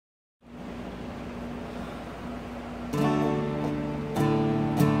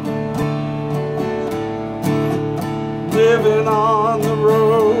living on the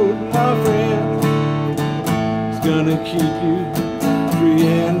road, my friend, is gonna keep you free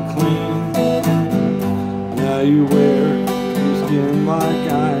and clean. Now you wear your skin like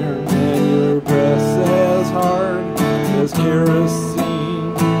iron and your breath's as hard as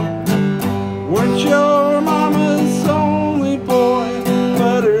kerosene. Weren't your mama's only boy,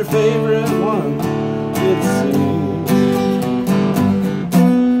 but her favorite one, it seems.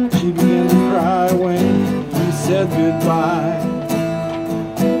 She began to cry when you said goodbye.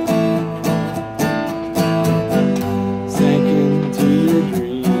 Sank into your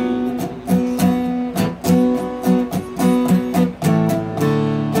dreams.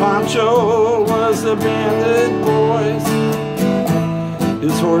 Pancho was a bandit, boys.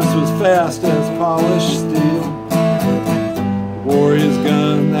 His horse was fast as polished steel. Wore his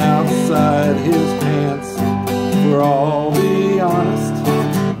gun outside his pants for all the honest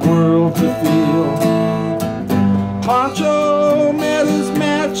world to feel. Pancho met his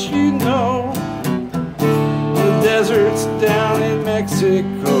match, you know, the deserts down in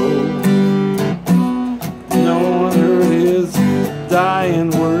Mexico. No one heard his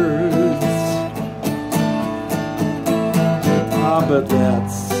dying words. Ah, but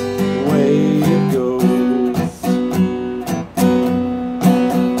that's the way it goes.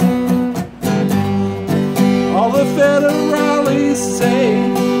 All the federales say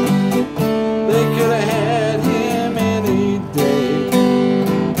they could have had him any day.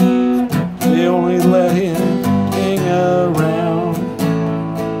 They only let him hang around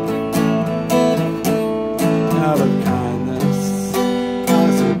out of kindness, I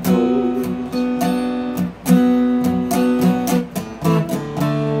suppose.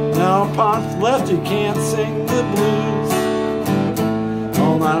 Now Pancho and Lefty can't sing the blues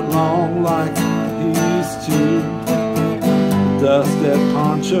all night long like he used to. The dust that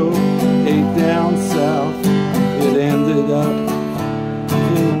Pancho ate down south, it ended up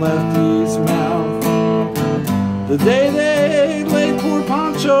in Lefty's mouth. The day they laid poor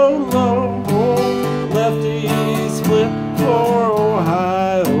Pancho low, Lefty split for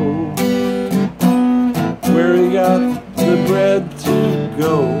Ohio, where he got the bread to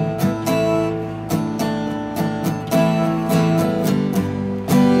go.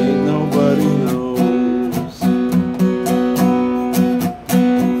 Ain't nobody knows.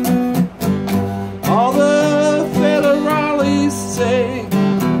 All the federales say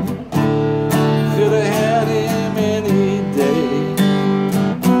could have had him any day.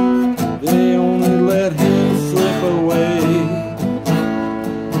 They only let him slip away.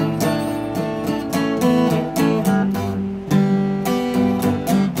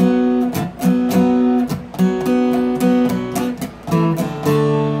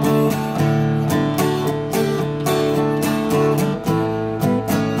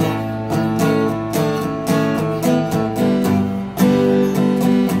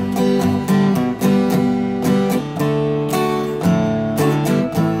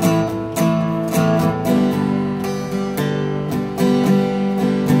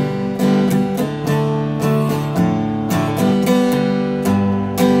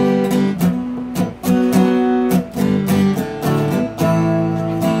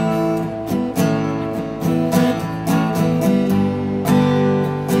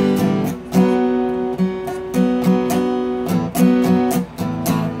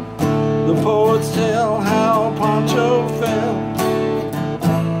 The poets tell how Pancho fell.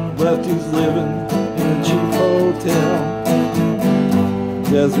 Lefty's living in a cheap hotel.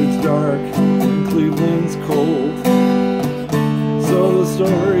 Desert's dark and Cleveland's cold. So the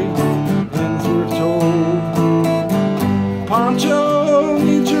story ends were told. Pancho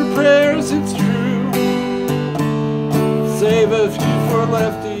needs your prayers, it's true. Save a few for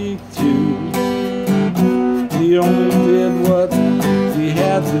Lefty.